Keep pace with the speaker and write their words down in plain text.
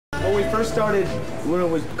When we first started, when it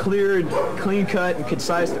was clear and clean cut and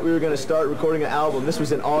concise that we were going to start recording an album, this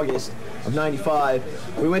was in August of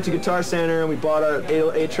 '95. We went to Guitar Center and we bought our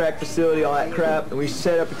 8-track facility, all that crap, and we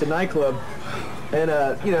set up at the nightclub. And,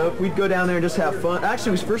 you know, we'd go down there and just have fun.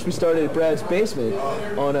 Actually, first we started at Brad's basement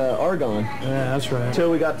on Argonne. Yeah, that's right.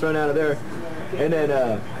 Until we got thrown out of there. And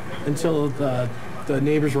then... until the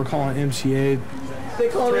neighbors were calling MCA. They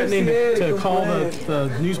called threatening MCA to call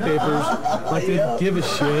the newspapers like they give a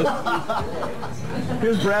shit.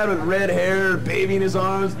 Here's Brad with red hair, baby in his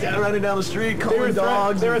arms, running down the street, calling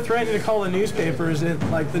dogs. They were threatening to call the newspapers, and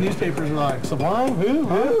like the newspapers were like, Sublime? Who?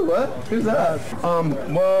 Who? What? Who's that?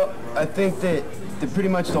 Well, I think that pretty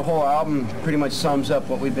much the whole album pretty much sums up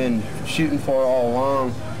what we've been shooting for all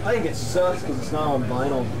along. I think it sucks because it's not on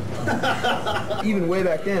vinyl. Even way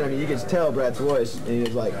back then, I mean, you could tell Brad's voice, and he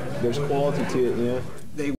was like, there's quality to it, you know?